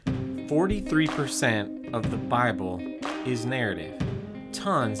43% of the Bible is narrative.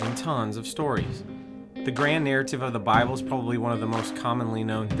 Tons and tons of stories. The grand narrative of the Bible is probably one of the most commonly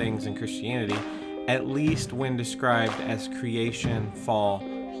known things in Christianity, at least when described as creation, fall,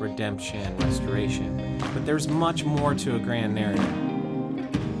 redemption, restoration. But there's much more to a grand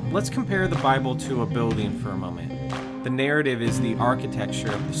narrative. Let's compare the Bible to a building for a moment. The narrative is the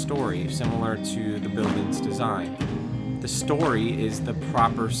architecture of the story, similar to the building's design. The story is the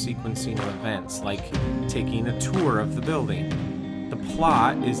proper sequencing of events, like taking a tour of the building. The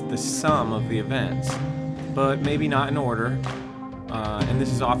plot is the sum of the events, but maybe not in order, and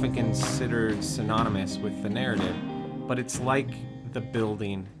this is often considered synonymous with the narrative, but it's like the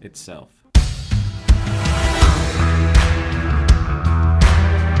building itself.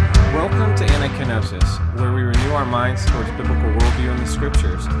 Welcome to Anti-Kenosis, where we renew our minds towards biblical worldview in the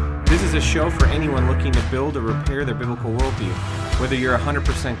scriptures. This is a show for anyone looking to build or repair their biblical worldview. Whether you're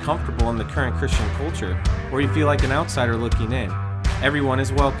 100% comfortable in the current Christian culture, or you feel like an outsider looking in, everyone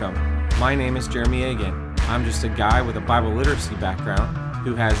is welcome. My name is Jeremy Agan. I'm just a guy with a Bible literacy background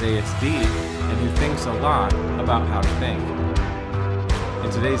who has ASD and who thinks a lot about how to think.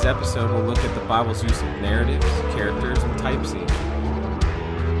 In today's episode, we'll look at the Bible's use of narratives, characters, and typeseed.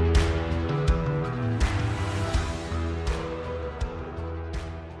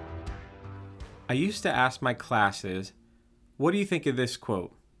 I used to ask my classes, what do you think of this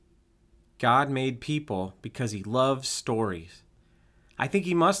quote? God made people because he loves stories. I think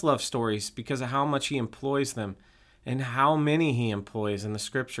he must love stories because of how much he employs them and how many he employs in the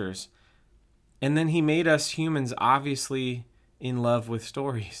scriptures. And then he made us humans obviously in love with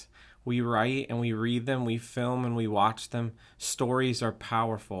stories. We write and we read them, we film and we watch them. Stories are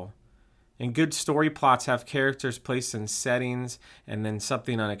powerful. And good story plots have characters placed in settings, and then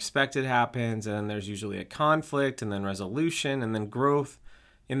something unexpected happens, and then there's usually a conflict, and then resolution, and then growth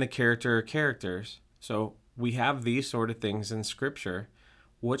in the character or characters. So we have these sort of things in Scripture.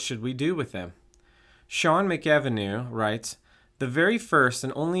 What should we do with them? Sean McEvenew writes, "The very first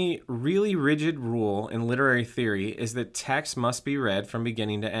and only really rigid rule in literary theory is that text must be read from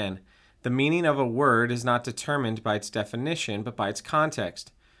beginning to end. The meaning of a word is not determined by its definition, but by its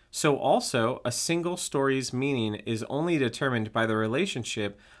context. So also, a single story's meaning is only determined by the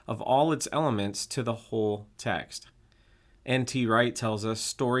relationship of all its elements to the whole text." N.T. Wright tells us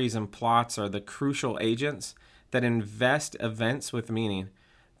stories and plots are the crucial agents that invest events with meaning.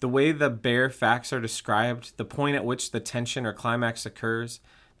 The way the bare facts are described, the point at which the tension or climax occurs,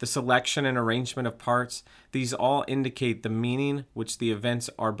 the selection and arrangement of parts, these all indicate the meaning which the events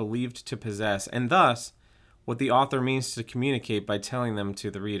are believed to possess, and thus, what the author means to communicate by telling them to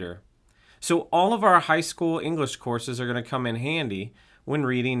the reader. So all of our high school English courses are going to come in handy when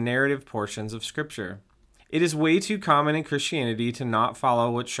reading narrative portions of Scripture. It is way too common in Christianity to not follow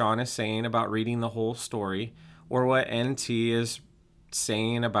what Sean is saying about reading the whole story or what NT is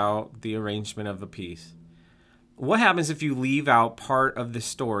saying about the arrangement of the piece. What happens if you leave out part of the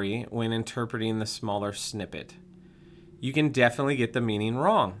story when interpreting the smaller snippet? You can definitely get the meaning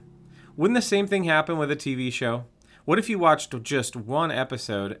wrong. Wouldn't the same thing happen with a TV show? What if you watched just one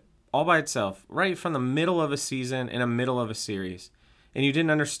episode all by itself, right from the middle of a season in the middle of a series, and you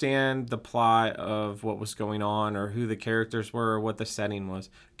didn't understand the plot of what was going on or who the characters were or what the setting was?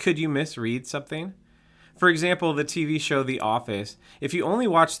 Could you misread something? For example, the TV show The Office. If you only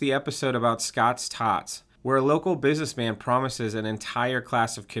watch the episode about Scott's Tots, where a local businessman promises an entire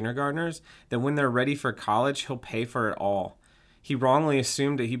class of kindergartners that when they're ready for college, he'll pay for it all. He wrongly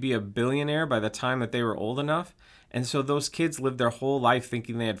assumed that he'd be a billionaire by the time that they were old enough, and so those kids lived their whole life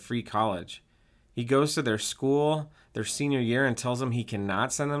thinking they had free college. He goes to their school, their senior year, and tells them he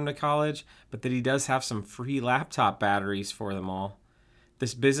cannot send them to college, but that he does have some free laptop batteries for them all.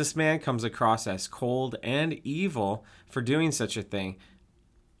 This businessman comes across as cold and evil for doing such a thing.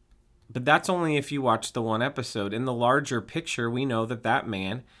 But that's only if you watch the one episode. In the larger picture, we know that that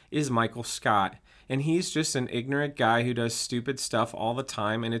man is Michael Scott. And he's just an ignorant guy who does stupid stuff all the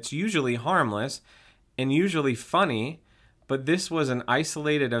time, and it's usually harmless and usually funny, but this was an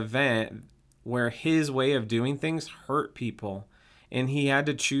isolated event where his way of doing things hurt people, and he had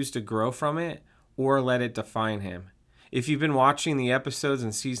to choose to grow from it or let it define him. If you've been watching the episodes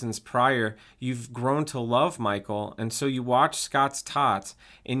and seasons prior, you've grown to love Michael, and so you watch Scott's Tots,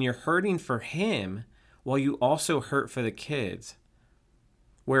 and you're hurting for him while you also hurt for the kids.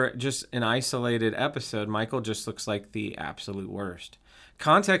 Where just an isolated episode, Michael just looks like the absolute worst.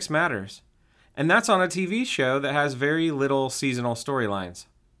 Context matters. And that's on a TV show that has very little seasonal storylines.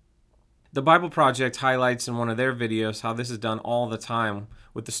 The Bible Project highlights in one of their videos how this is done all the time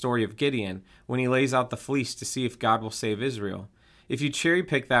with the story of Gideon when he lays out the fleece to see if God will save Israel. If you cherry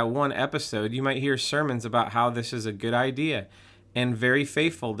pick that one episode, you might hear sermons about how this is a good idea and very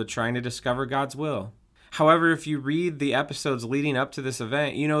faithful to trying to discover God's will. However, if you read the episodes leading up to this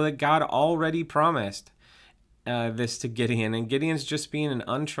event, you know that God already promised this to Gideon, and Gideon's just being an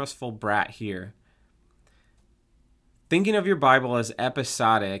untrustful brat here. Thinking of your Bible as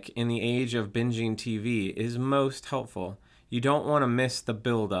episodic in the age of binging TV is most helpful. You don't want to miss the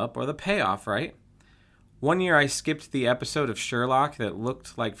build-up or the payoff, right? One year I skipped the episode of Sherlock that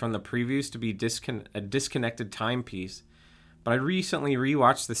looked like from the previews to be a disconnected timepiece. But I recently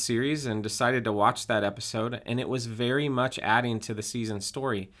rewatched the series and decided to watch that episode, and it was very much adding to the season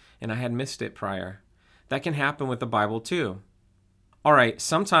story, and I had missed it prior. That can happen with the Bible too. Alright,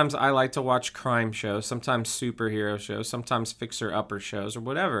 sometimes I like to watch crime shows, sometimes superhero shows, sometimes fixer-upper shows, or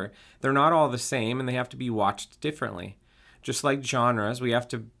whatever. They're not all the same, and they have to be watched differently. Just like genres, we have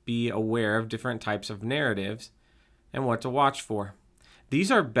to be aware of different types of narratives and what to watch for.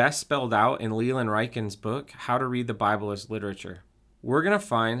 These are best spelled out in Leland Ryken's book, How to Read the Bible as Literature. We're going to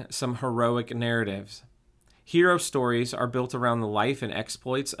find some heroic narratives. Hero stories are built around the life and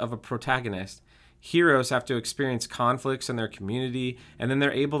exploits of a protagonist. Heroes have to experience conflicts in their community, and then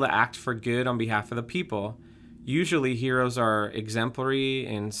they're able to act for good on behalf of the people. Usually heroes are exemplary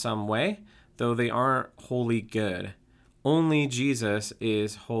in some way, though they aren't wholly good. Only Jesus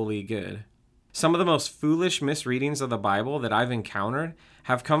is wholly good. Some of the most foolish misreadings of the Bible that I've encountered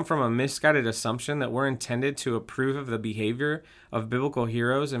have come from a misguided assumption that we're intended to approve of the behavior of biblical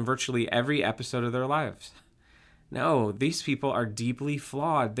heroes in virtually every episode of their lives. No, these people are deeply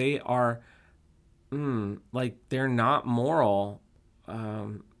flawed. They are, they're not moral.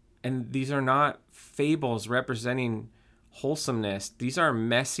 And these are not fables representing wholesomeness. These are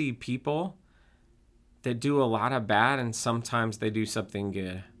messy people that do a lot of bad, and sometimes they do something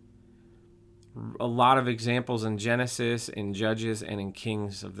good. A lot of examples in Genesis, in Judges, and in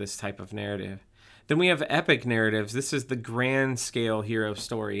Kings of this type of narrative. Then we have epic narratives. This is the grand scale hero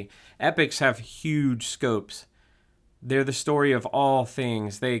story. Epics have huge scopes. They're the story of all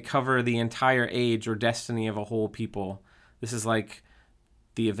things. They cover the entire age or destiny of a whole people. This is like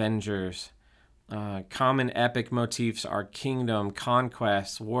the Avengers. Common epic motifs are kingdom,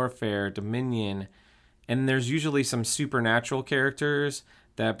 conquest, warfare, dominion, and there's usually some supernatural characters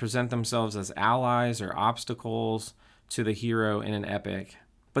that present themselves as allies or obstacles to the hero in an epic.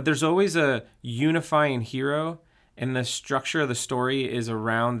 But there's always a unifying hero, and the structure of the story is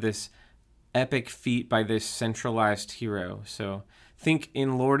around this epic feat by this centralized hero. So think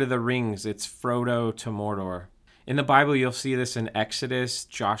in Lord of the Rings, it's Frodo to Mordor. In the Bible, you'll see this in Exodus,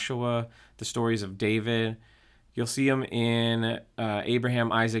 Joshua, the stories of David. You'll see them in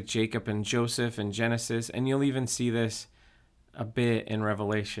Abraham, Isaac, Jacob, and Joseph in Genesis, and you'll even see this a bit in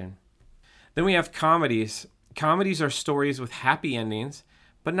Revelation. Then we have comedies. Comedies are stories with happy endings,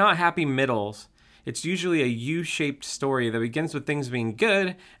 but not happy middles. It's usually a U-shaped story that begins with things being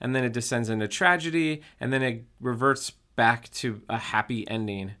good, and then it descends into tragedy, and then it reverts back to a happy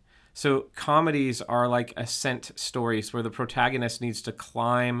ending. So comedies are like ascent stories where the protagonist needs to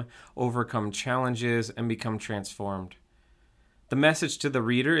climb, overcome challenges, and become transformed. The message to the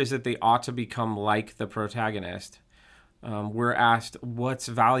reader is that they ought to become like the protagonist. We're asked what's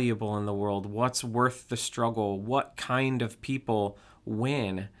valuable in the world, what's worth the struggle, what kind of people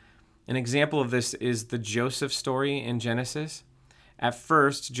win. An example of this is the Joseph story in Genesis. At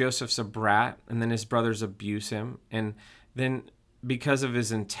first, Joseph's a brat, and then his brothers abuse him. And then because of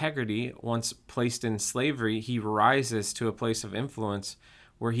his integrity, once placed in slavery, he rises to a place of influence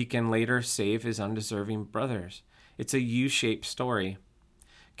where he can later save his undeserving brothers. It's a U-shaped story.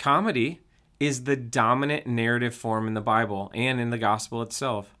 Comedy is the dominant narrative form in the Bible and in the gospel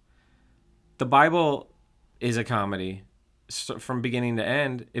itself. The Bible is a comedy from beginning to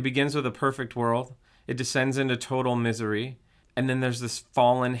end. It begins with a perfect world. It descends into total misery. And then there's this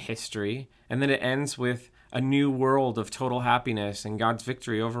fallen history. And then it ends with a new world of total happiness and God's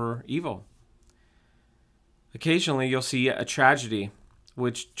victory over evil. Occasionally, you'll see a tragedy,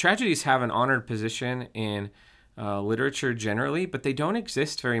 which tragedies have an honored position in literature generally, but they don't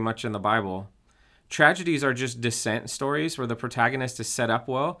exist very much in the Bible. Tragedies are just descent stories where the protagonist is set up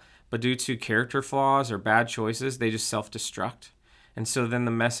well, but due to character flaws or bad choices, they just self-destruct. And so then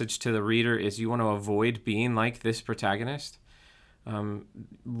the message to the reader is you want to avoid being like this protagonist.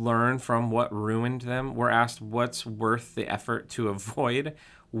 Learn from what ruined them. We're asked what's worth the effort to avoid,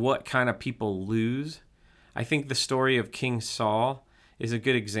 what kind of people lose. I think the story of King Saul is a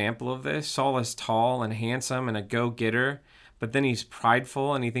good example of this. Saul is tall and handsome and a go-getter, but then he's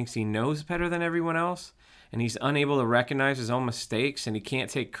prideful and he thinks he knows better than everyone else, and he's unable to recognize his own mistakes, and he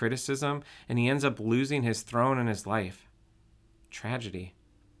can't take criticism, and he ends up losing his throne and his life. tragedy.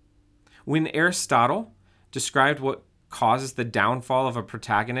 When Aristotle described what causes the downfall of a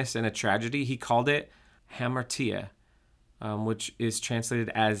protagonist in a tragedy, he called it hamartia, which is translated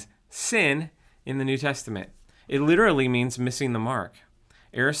as sin in the New Testament. It literally means missing the mark.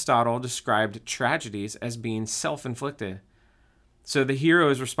 Aristotle described tragedies as being self-inflicted. So the hero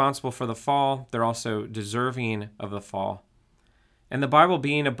is responsible for the fall. They're also deserving of the fall. And the Bible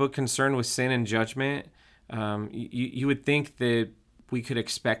being a book concerned with sin and judgment, you would think that we could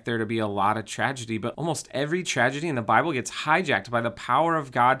expect there to be a lot of tragedy, but almost every tragedy in the Bible gets hijacked by the power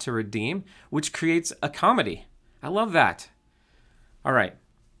of God to redeem, which creates a comedy. I love that. All right.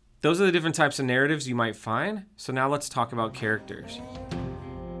 Those are the different types of narratives you might find. So now let's talk about characters.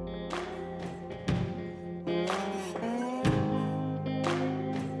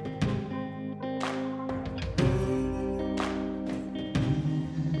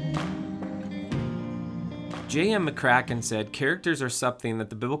 J.M. McCracken said, characters are something that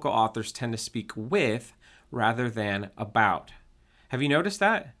the biblical authors tend to speak with rather than about. Have you noticed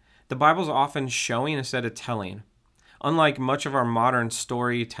that? The Bible's often showing instead of telling. Unlike much of our modern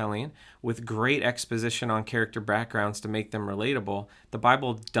storytelling, with great exposition on character backgrounds to make them relatable, the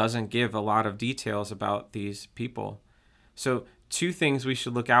Bible doesn't give a lot of details about these people. So, two things we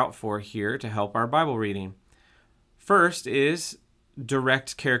should look out for here to help our Bible reading. First is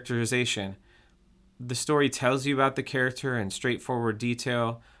direct characterization. The story tells you about the character in straightforward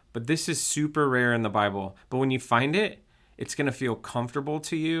detail, but this is super rare in the Bible. But when you find it, it's going to feel comfortable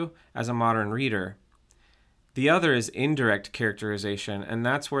to you as a modern reader. The other is indirect characterization, and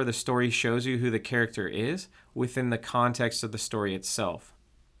that's where the story shows you who the character is within the context of the story itself.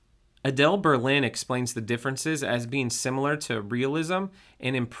 Adele Berlin explains the differences as being similar to realism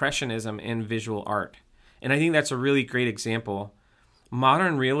and impressionism in visual art. And I think that's a really great example.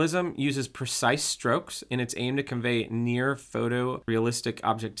 Modern realism uses precise strokes in its aim to convey near photorealistic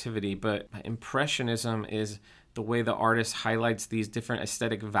objectivity, but impressionism is the way the artist highlights these different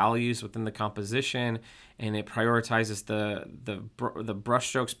aesthetic values within the composition, and it prioritizes the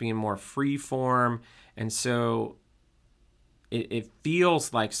brushstrokes being more free form, and so it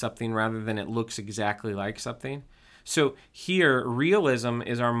feels like something rather than it looks exactly like something. So here, realism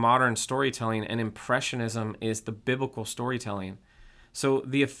is our modern storytelling, and impressionism is the biblical storytelling. So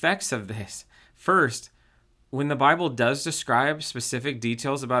the effects of this, first, when the Bible does describe specific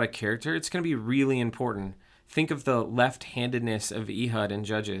details about a character, it's going to be really important. Think of the left-handedness of Ehud in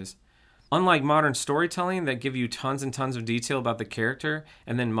Judges. Unlike modern storytelling that give you tons and tons of detail about the character,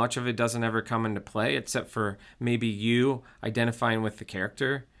 and then much of it doesn't ever come into play, except for maybe you identifying with the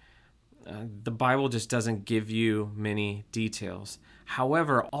character, the Bible just doesn't give you many details.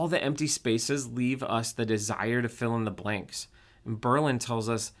 However, all the empty spaces leave us the desire to fill in the blanks. And Berlin tells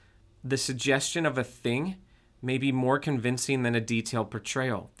us the suggestion of a thing may be more convincing than a detailed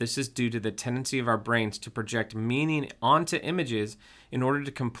portrayal. This is due to the tendency of our brains to project meaning onto images in order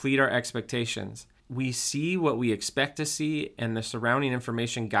to complete our expectations. We see what we expect to see, and the surrounding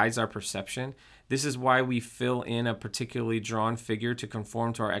information guides our perception. This is why we fill in a particularly drawn figure to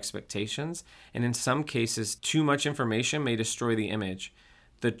conform to our expectations, and in some cases, too much information may destroy the image.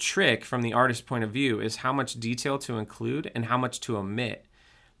 The trick from the artist's point of view is how much detail to include and how much to omit.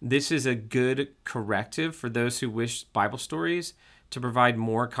 This is a good corrective for those who wish Bible stories to provide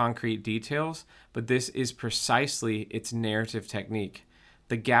more concrete details, but this is precisely its narrative technique.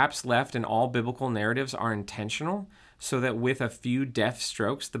 The gaps left in all biblical narratives are intentional, so that with a few deft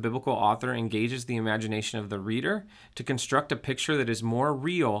strokes, the biblical author engages the imagination of the reader to construct a picture that is more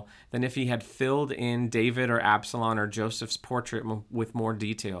real than if he had filled in David or Absalom or Joseph's portrait with more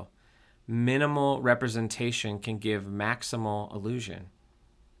detail. Minimal representation can give maximal illusion.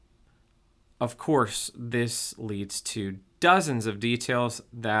 Of course, this leads to dozens of details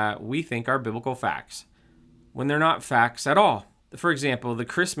that we think are biblical facts, when they're not facts at all. For example, the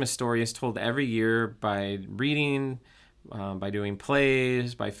Christmas story is told every year by reading, by doing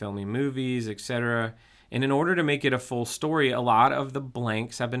plays, by filming movies, etc. And in order to make it a full story, a lot of the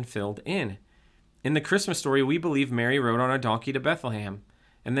blanks have been filled in. In the Christmas story, we believe Mary rode on a donkey to Bethlehem,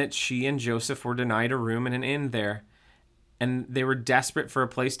 and that she and Joseph were denied a room in an inn there. And they were desperate for a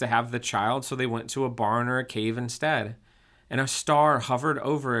place to have the child, so they went to a barn or a cave instead. And a star hovered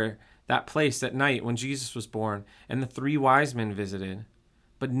over that place at night when Jesus was born, and the 3 wise men visited.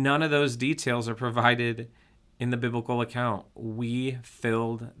 But none of those details are provided in the biblical account. We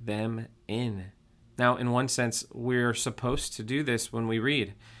filled them in. Now, in one sense, we're supposed to do this when we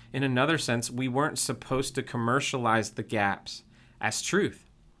read. In another sense, we weren't supposed to commercialize the gaps as truth.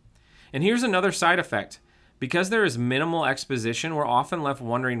 And here's another side effect. Because there is minimal exposition, we're often left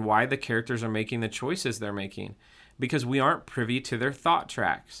wondering why the characters are making the choices they're making. because we aren't privy to their thought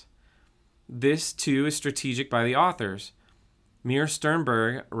tracks. This, too, is strategic by the authors. Mir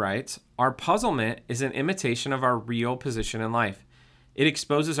Sternberg writes, "Our puzzlement is an imitation of our real position in life. It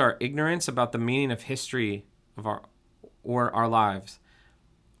exposes our ignorance about the meaning of history of our lives.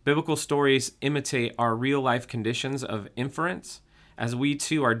 Biblical stories imitate our real-life conditions of inference, as we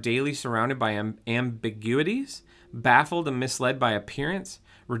too are daily surrounded by ambiguities, baffled and misled by appearance,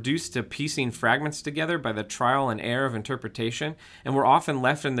 reduced to piecing fragments together by the trial and error of interpretation, and we're often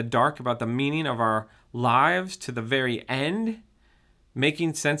left in the dark about the meaning of our lives to the very end.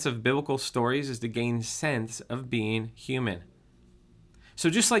 Making sense of biblical stories is to gain sense of being human." So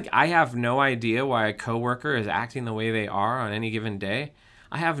just like I have no idea why a coworker is acting the way they are on any given day,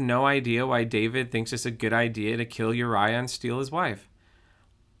 I have no idea why David thinks it's a good idea to kill Uriah and steal his wife.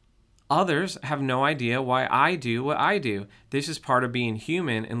 Others have no idea why I do what I do. This is part of being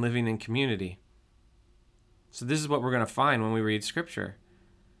human and living in community. So this is what we're going to find when we read Scripture.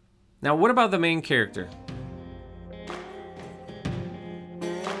 Now, what about the main character?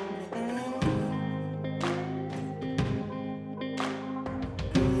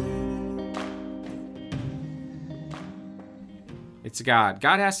 It's God.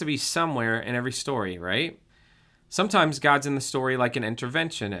 God has to be somewhere in every story, right? Sometimes God's in the story like an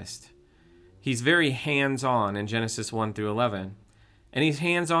interventionist. He's very hands-on in Genesis 1 through 11. And he's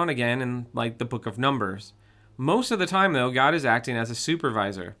hands-on again in like the book of Numbers. Most of the time, though, God is acting as a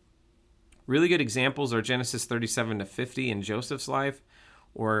supervisor. Really good examples are Genesis 37 to 50 in Joseph's life,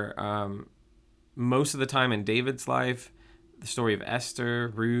 or most of the time in David's life, the story of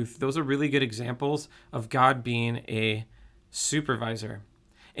Esther, Ruth. Those are really good examples of God being a supervisor.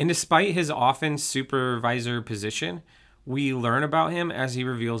 And despite his often supervisor position, we learn about him as he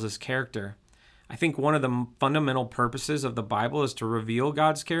reveals his character. I think one of the fundamental purposes of the Bible is to reveal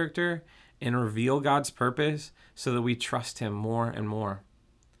God's character and reveal God's purpose so that we trust him more and more.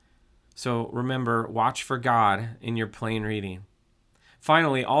 So remember, watch for God in your plain reading.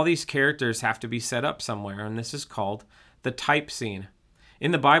 Finally, all these characters have to be set up somewhere, and this is called the type scene.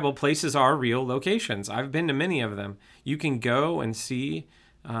 In the Bible, places are real locations. I've been to many of them. You can go and see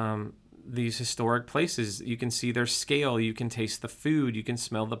these historic places. You can see their scale. You can taste the food. You can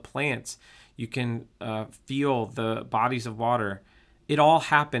smell the plants. You can feel the bodies of water. It all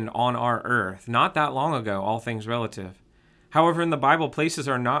happened on our earth, not that long ago, all things relative. However, in the Bible, places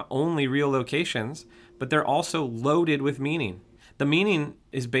are not only real locations, but they're also loaded with meaning. The meaning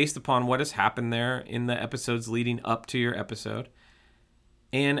is based upon what has happened there in the episodes leading up to your episode.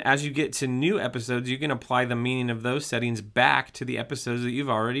 And as you get to new episodes, you can apply the meaning of those settings back to the episodes that you've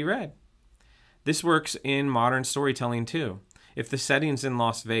already read. This works in modern storytelling too. If the setting's in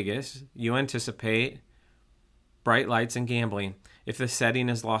Las Vegas, you anticipate bright lights and gambling. If the setting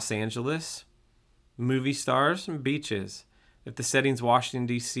is Los Angeles, movie stars and beaches. If the setting's Washington,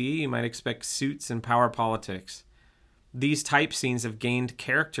 D.C., you might expect suits and power politics. These type scenes have gained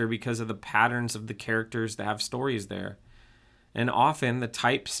character because of the patterns of the characters that have stories there. And often the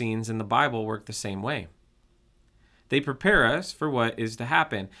type scenes in the Bible work the same way. They prepare us for what is to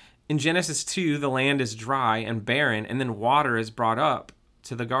happen. In Genesis 2, the land is dry and barren, and then water is brought up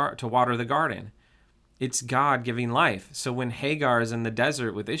to water the garden. It's God giving life. So when Hagar is in the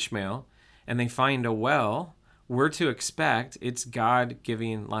desert with Ishmael and they find a well, we're to expect it's God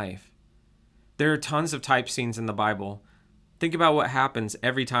giving life. There are tons of type scenes in the Bible. Think about what happens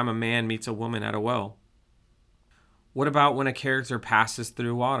every time a man meets a woman at a well. What about when a character passes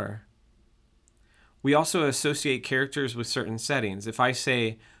through water? We also associate characters with certain settings. If I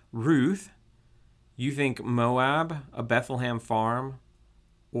say Ruth, you think Moab, a Bethlehem farm,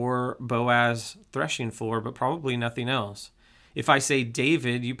 or Boaz threshing floor, but probably nothing else. If I say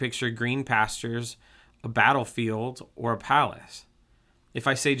David, you picture green pastures, a battlefield, or a palace. If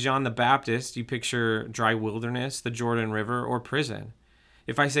I say John the Baptist, you picture dry wilderness, the Jordan River, or prison.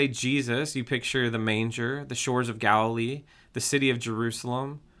 If I say Jesus, you picture the manger, the shores of Galilee, the city of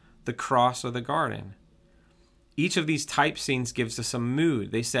Jerusalem, the cross, or the garden. Each of these type scenes gives us a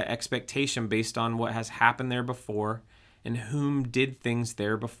mood. They set expectation based on what has happened there before and whom did things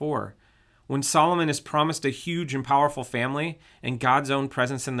there before. When Solomon is promised a huge and powerful family and God's own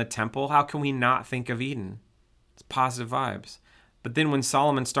presence in the temple, how can we not think of Eden? It's positive vibes. But then when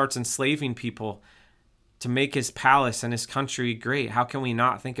Solomon starts enslaving people to make his palace and his country great, how can we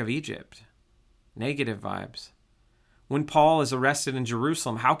not think of Egypt? Negative vibes. When Paul is arrested in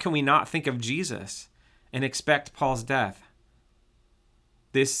Jerusalem, how can we not think of Jesus and expect Paul's death?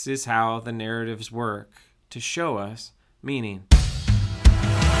 This is how the narratives work to show us meaning.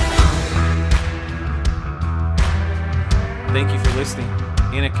 Thank you for listening.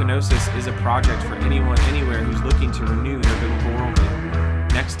 Anakinosis is a project for anyone anywhere who's looking to renew their biblical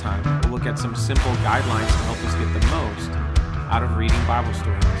worldview. Next time, we'll look at some simple guidelines to help us get the most out of reading Bible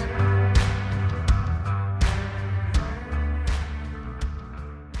stories.